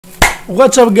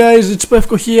What's up guys, it's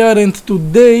Peyko here, and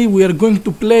today we are going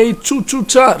to play Choo Choo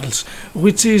Charles,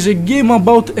 which is a game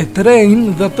about a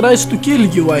train that tries to kill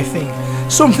you, I think.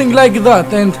 Something like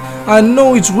that, and I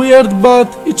know it's weird, but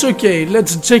it's okay.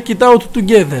 Let's check it out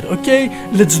together, okay?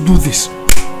 Let's do this.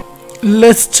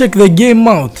 Let's check the game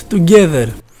out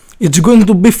together. It's going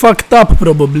to be fucked up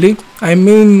probably. I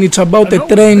mean, it's about a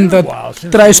train that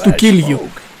tries to kill you.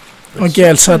 Okay,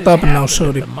 I'll shut up now,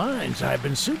 sorry. The mines I've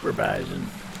been supervising.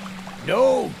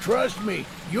 No, trust me,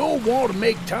 you'll want to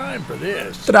make time for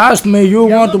this. Trust me, you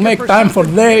want to make time for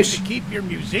this. To keep your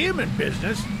museum in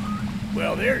business.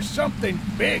 Well, there's something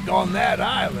big on that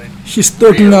island. He's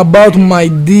talking about my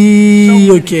D.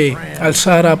 Okay, I'll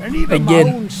shut up and even again.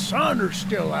 My own son are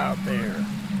still out there.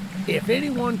 If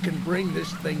anyone can bring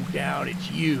this thing down,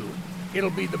 it's you. It'll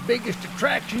be the biggest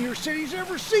attraction your city's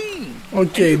ever seen.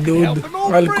 Okay, dude,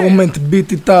 I'll comment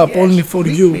beat it up, only for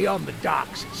meet you. Me on the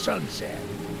docks at sunset.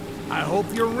 I hope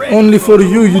you're ready. Only for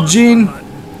you, Eugene.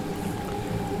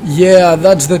 Yeah,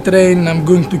 that's the train I'm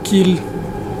going to kill.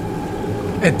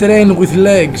 A train with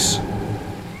legs.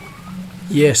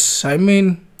 Yes, I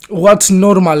mean, what's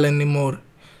normal anymore?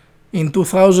 In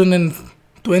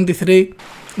 2023,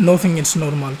 nothing is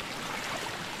normal.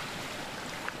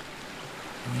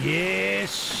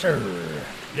 Yes, sir.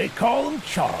 They call him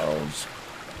Charles.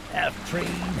 Half train,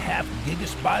 half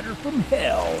giga-spider from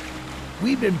hell.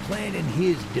 We've been planning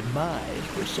his demise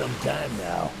for some time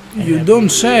now. You don't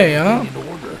say, huh?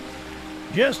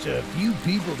 Just a few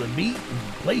people to meet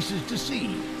and places to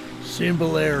see.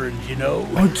 Simple errands, you know.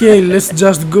 Okay, let's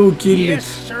just go kill yes,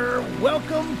 it. Sir.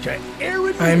 Welcome to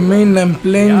Aaron. I mean, I'm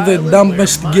playing the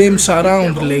dumbest games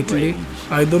around lately.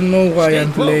 I don't know why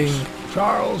I'm playing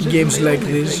games like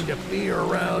this. To fear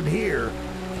around here.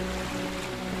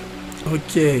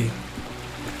 Okay.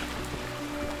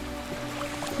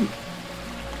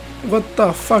 What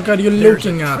the fuck are you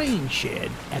looking at? There's a train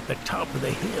shed at the top of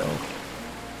the hill.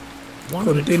 One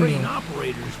Continue. of the train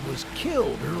operators was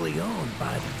killed early on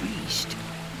by the beast,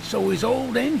 so his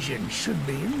old engine should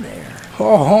be in there.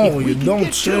 Oh, you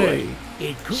don't say.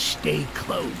 It could stay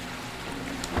close.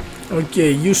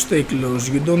 Okay, you stay close.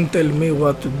 You don't tell me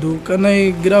what to do. Can I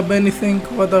grab anything?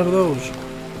 What are those?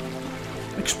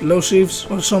 Explosives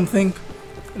or something?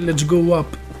 Let's go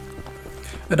up.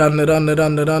 Run, run,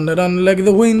 run, run, run like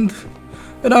the wind.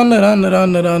 Run, run,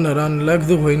 run, run, run like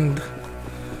the wind.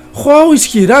 How is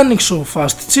he running so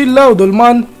fast? Chill out, old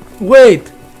man. Wait.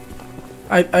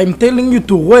 I'm telling you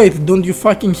to wait. Don't you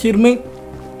fucking hear me?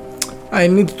 I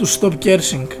need to stop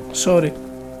cursing. Sorry.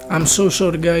 I'm so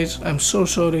sorry, guys. I'm so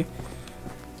sorry.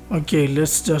 Okay,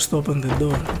 let's just open the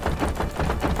door.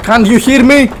 Can't you hear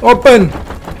me? Open.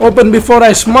 Open before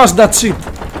I smash that shit.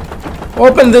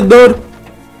 Open the door.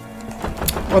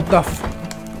 What the f...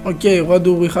 Okay, what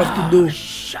do we have to do?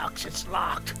 Shucks, it's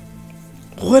locked.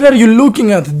 Where are you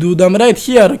looking at, dude? I'm right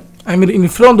here. I'm in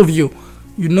front of you.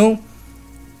 You know?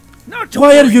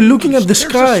 Why are you looking at the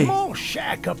sky?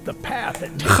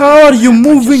 How are you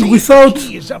moving without...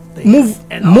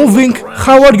 moving?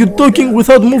 How are you talking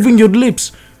without moving your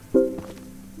lips?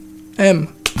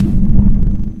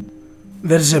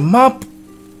 There's a map.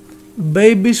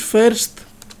 Baby's first...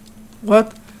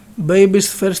 What?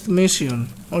 Baby's first mission.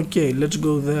 Okay, let's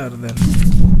go there then.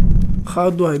 How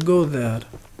do I go there?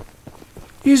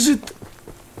 Is it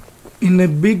in a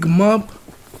big map?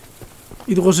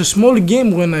 It was a small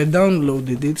game when I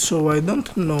downloaded it, so I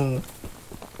don't know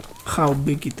how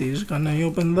big it is. Can I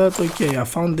open that? Okay, I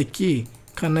found the key.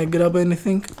 Can I grab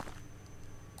anything?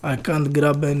 I can't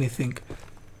grab anything.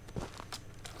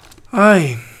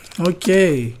 Aye,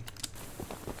 okay.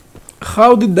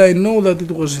 How did I know that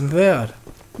it was in there?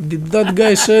 Did that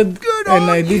guy said and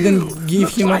I didn't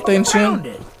give him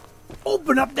attention?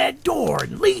 Open up that door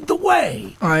and lead the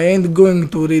way. I ain't going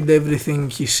to read everything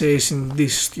he says in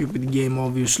this stupid game,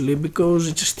 obviously, because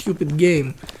it's a stupid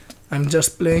game. I'm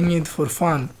just playing it for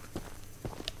fun.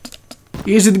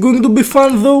 Is it going to be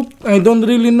fun though? I don't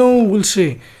really know, we'll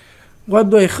see. What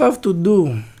do I have to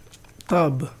do?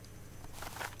 Tab.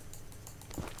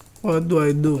 What do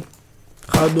I do?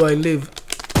 How do I live?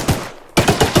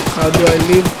 How do I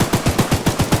live?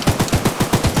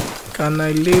 Can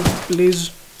I live, please?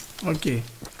 Okay,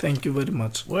 thank you very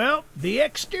much. Well, the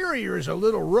exterior is a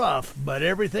little rough, but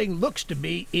everything looks to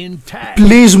be intact.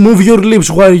 Please move your lips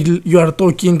while you are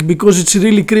talking, because it's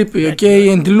really creepy, okay?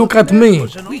 And look at me.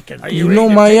 You know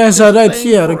my eyes are right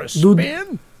here,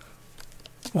 dude.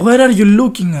 Where are you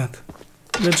looking at?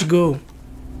 Let's go.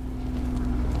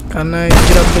 Can I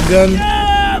grab the gun?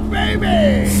 Yeah,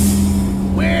 baby!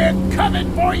 We're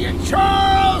coming for you,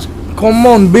 Charles! Come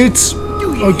on, bitch!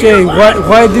 Okay,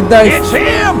 why did I... It's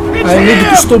him! I need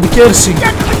to stop cursing.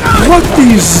 What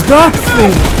is that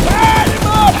thing?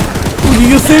 Do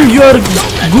you think you are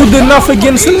good enough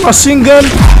against a machine gun?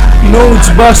 No, it's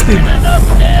busted.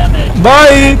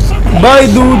 Bye! Bye,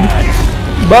 dude!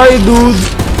 Bye, dude!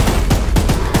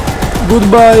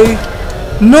 Goodbye!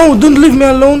 No, don't leave me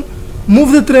alone!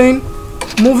 Move the train!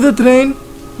 Move the train!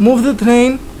 Move the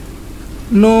train!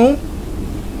 No!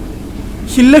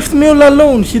 He left me all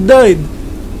alone, he died.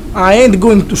 I ain't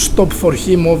going to stop for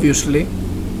him, obviously.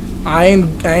 I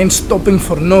ain't stopping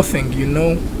for nothing, you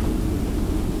know.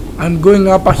 I'm going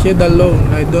up ahead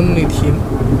alone, I don't need him.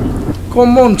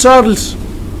 Come on, Charles.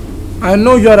 I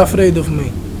know you are afraid of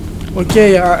me.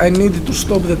 Okay, I need to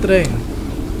stop the train.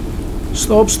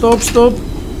 Stop, stop, stop.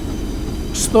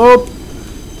 Stop.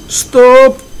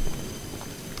 Stop.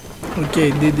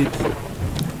 Okay, did it.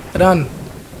 Run.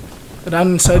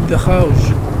 Run inside the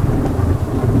house.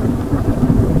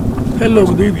 Hello,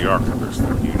 dude. The archivist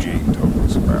that Eugene told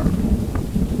us about.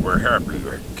 We're happy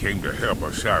they came to help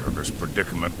us out of this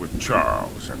predicament with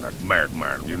Charles and that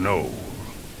madman. You know,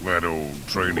 that old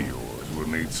train of yours will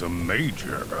need some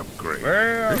major upgrade.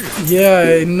 Well,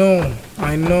 yeah,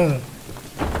 I know.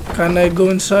 Can I go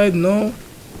inside? No?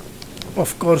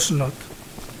 Of course not.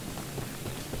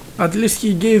 At least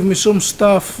he gave me some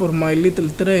stuff for my little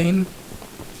train.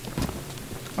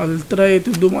 I'll try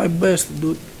to do my best,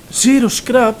 dude. 0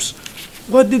 scraps?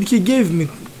 What did he give me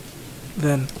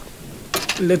then?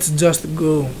 Let's just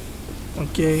go.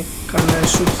 Okay, can I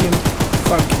shoot him?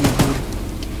 Fuck you, dude.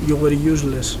 You were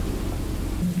useless.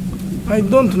 I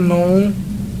don't know.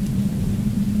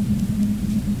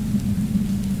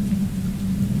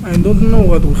 I don't know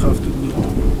what we have to do.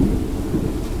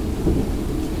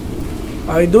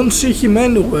 I don't see him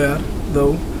anywhere,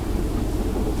 though.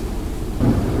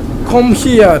 Come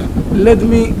here. Let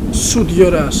me shoot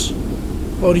your ass.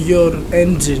 Or your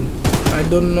engine. I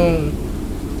don't know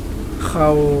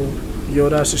how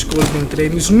your ass is called in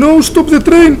trains. No, stop the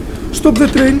train! Stop the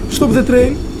train! Stop the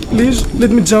train! Please,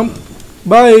 let me jump.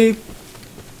 Bye!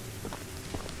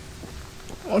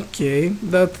 Okay,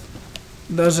 that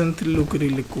doesn't look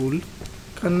really cool.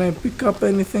 Can I pick up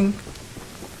anything?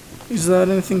 Is there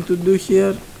anything to do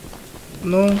here?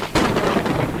 No?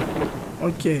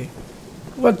 Okay.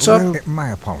 What's up? Well, my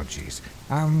apologies.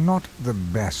 I'm not the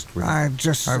best with... I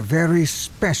just... are very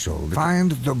special.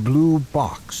 Find the blue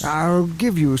box. I'll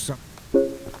give you some...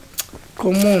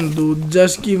 Come on, dude.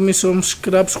 Just give me some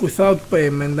scraps without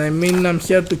payment. I mean, I'm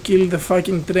here to kill the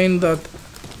fucking train that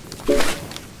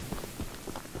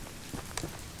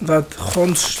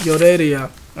haunts your area.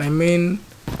 I mean,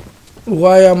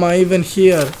 why am I even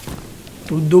here?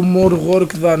 To do more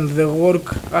work than the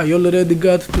work I already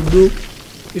got to do?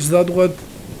 Is that what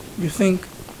you think?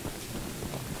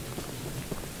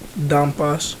 Dump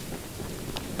ass.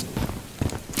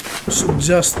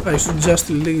 I should just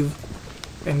leave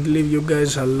and leave you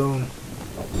guys alone.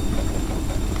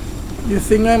 You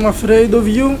think I'm afraid of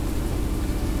you?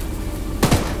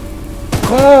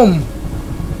 Come!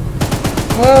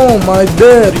 Come, I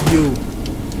dare you!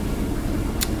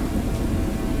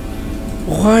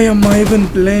 Why am I even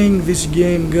playing this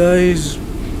game, guys?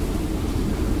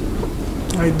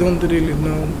 I don't really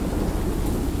know.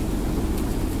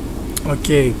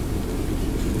 Okay,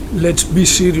 let's be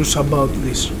serious about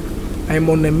this. I'm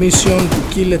on a mission to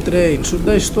kill a train. Should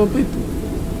I stop it?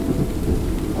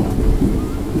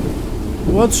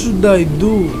 What should I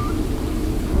do?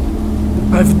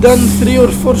 I've done 3 or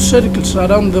 4 circles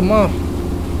around the map.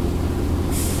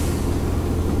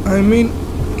 I mean,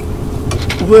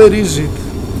 where is it?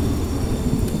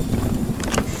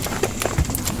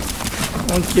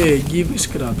 Okay, give me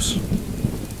scraps.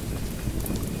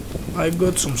 I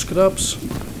got some scraps.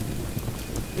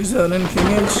 Is there anything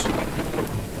else?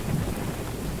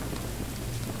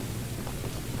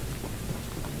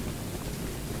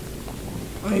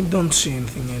 I don't see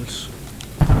anything else.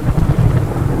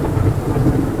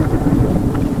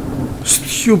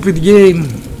 Stupid game.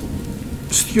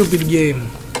 Stupid game.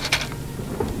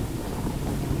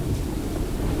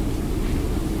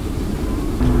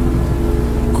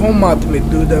 Come at me,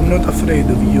 dude. I'm not afraid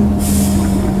of you.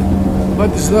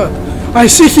 What is that? I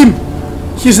see him!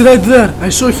 He's right there. I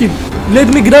saw him. Let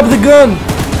me grab the gun.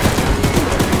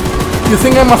 You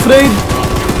think I'm afraid?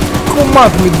 Come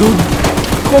at me, dude.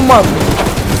 Come at me.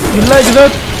 You like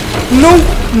that? No,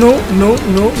 no, no,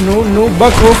 no, no, no.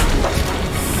 Back off.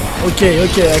 Okay,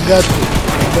 okay. I got you.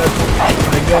 I got you.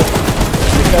 I got you.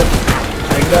 I got you.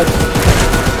 I got you.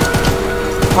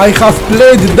 I have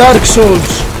played Dark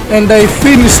Souls and I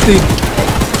finished it.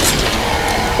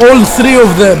 All 3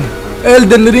 of them.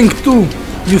 Elden Ring 2.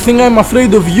 You think I'm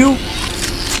afraid of you?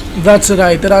 That's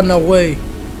right, run away.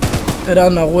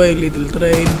 Run away, little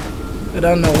train.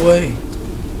 Run away.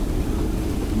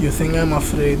 You think I'm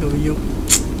afraid of you?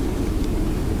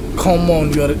 Come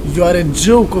on, you are a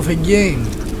joke of a game.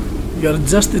 You are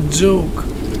just a joke.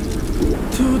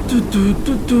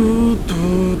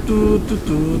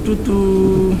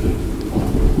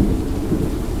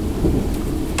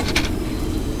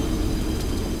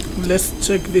 Let's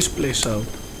check this place out.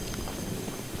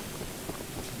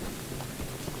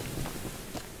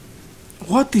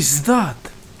 What is that?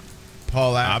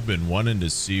 Paul, I've been wanting to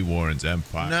see Warren's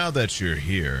empire. Now that you're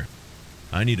here,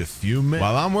 I need a few minutes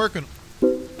while I'm working.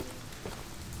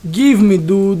 Give me,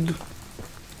 dude.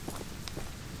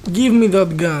 Give me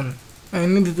that gun. I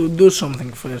need to do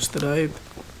something first, right?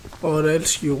 Or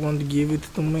else you won't give it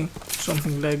to me.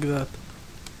 Something like that.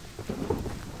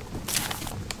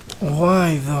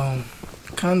 Why though?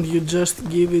 Can't you just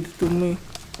give it to me?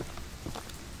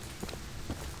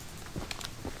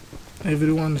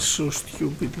 Everyone is so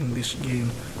stupid in this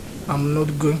game. I'm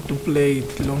not going to play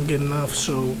it long enough,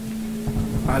 so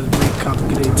I'll make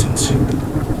upgrades and shit.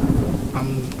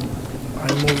 I'm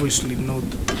obviously not.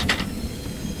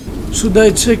 Should I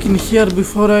check in here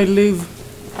before I leave?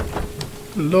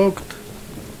 Locked.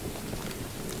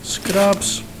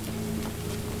 Scraps.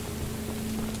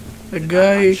 A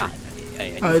guy.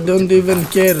 I don't even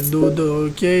care, dude,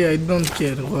 okay? I don't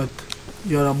care what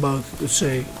you're about to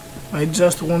say. I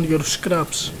just want your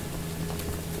scraps.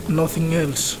 Nothing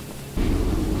else.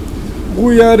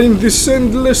 We are in this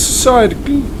endless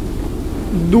cycle,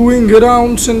 doing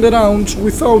rounds and rounds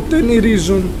without any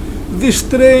reason. This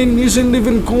train isn't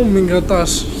even coming at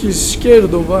us. He's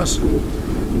scared of us.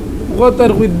 What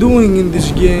are we doing in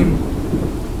this game?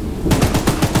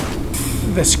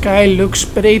 The sky looks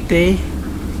pretty.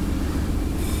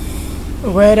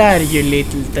 Where are you,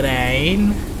 little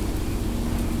train?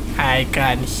 I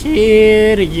can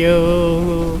hear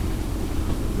you.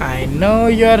 I know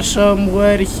you're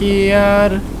somewhere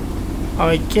here.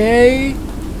 Okay?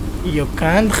 You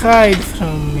can't hide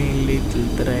from me, little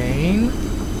train.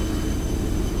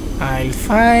 I'll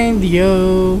find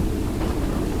you.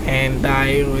 And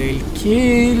I will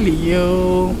kill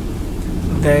you.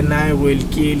 Then I will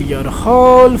kill your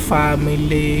whole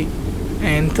family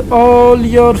and all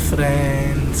your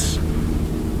friends.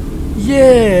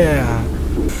 Yeah.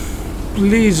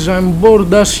 Please, I'm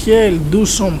bored as hell. Do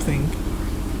something.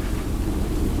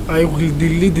 I will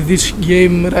delete this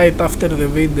game right after the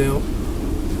video.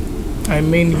 I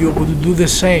mean, you would do the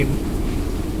same,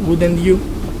 wouldn't you?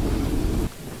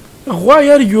 Why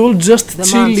are you all just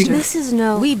chilling? This is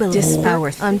no. We believe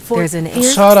there's an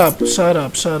Shut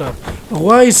up.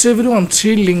 Why is everyone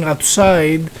chilling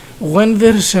outside when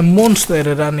there's a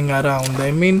monster running around?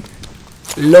 I mean,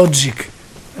 logic,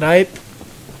 right?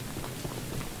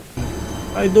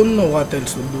 I don't know what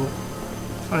else to do.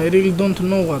 I really don't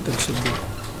know what else to do.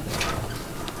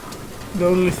 The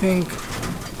only thing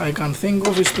I can think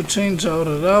of is to change our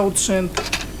routes and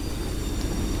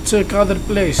check other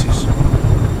places.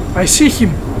 I see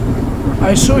him.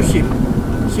 I saw him.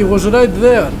 He was right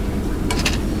there.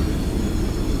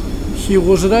 He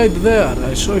was right there.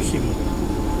 I saw him.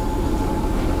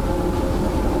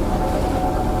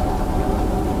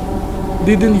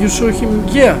 Didn't you saw him?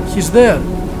 Yeah, he's there.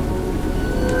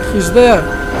 He's there.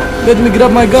 Let me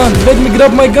grab my gun. Let me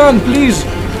grab my gun, please.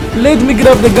 Let me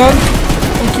grab the gun.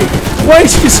 Okay. Why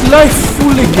is his life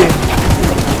full again?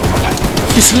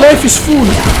 His life is full.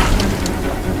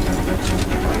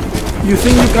 You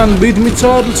think you can beat me,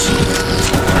 Charles?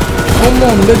 Come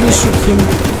on, let me shoot him,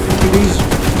 please.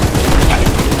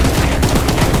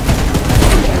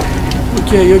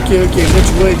 Okay.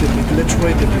 Let's wait a bit. Let's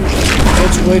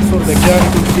wait for the gun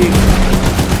to heal.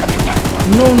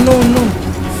 No.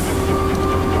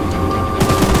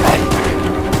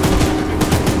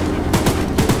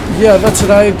 Yeah, that's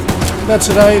right.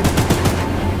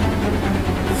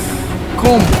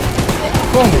 Come.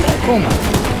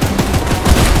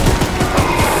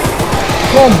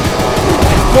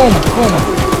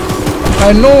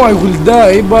 I know I will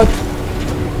die, but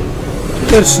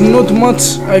there's not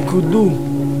much I could do.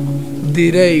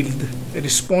 Derailed.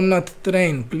 Respawn at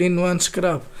train. Plain one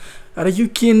scrap. Are you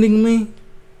kidding me?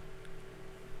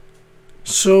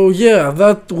 So yeah,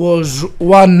 that was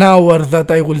 1 hour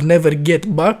that I will never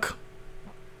get back.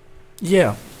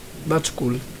 Yeah, that's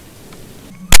cool.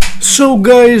 So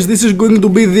guys, this is going to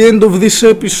be the end of this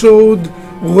episode.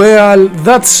 Well,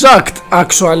 that sucked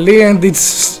actually, and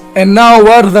it's an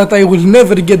hour that I will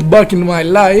never get back in my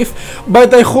life,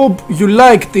 but I hope you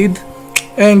liked it,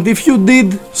 and if you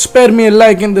did, spare me a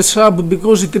like and a sub,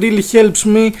 because it really helps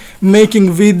me making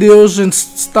videos and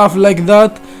stuff like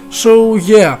that. So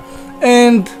yeah,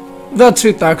 and That's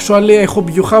it actually. I hope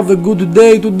you have a good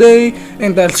day today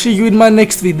and I'll see you in my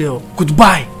next video.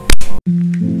 Goodbye.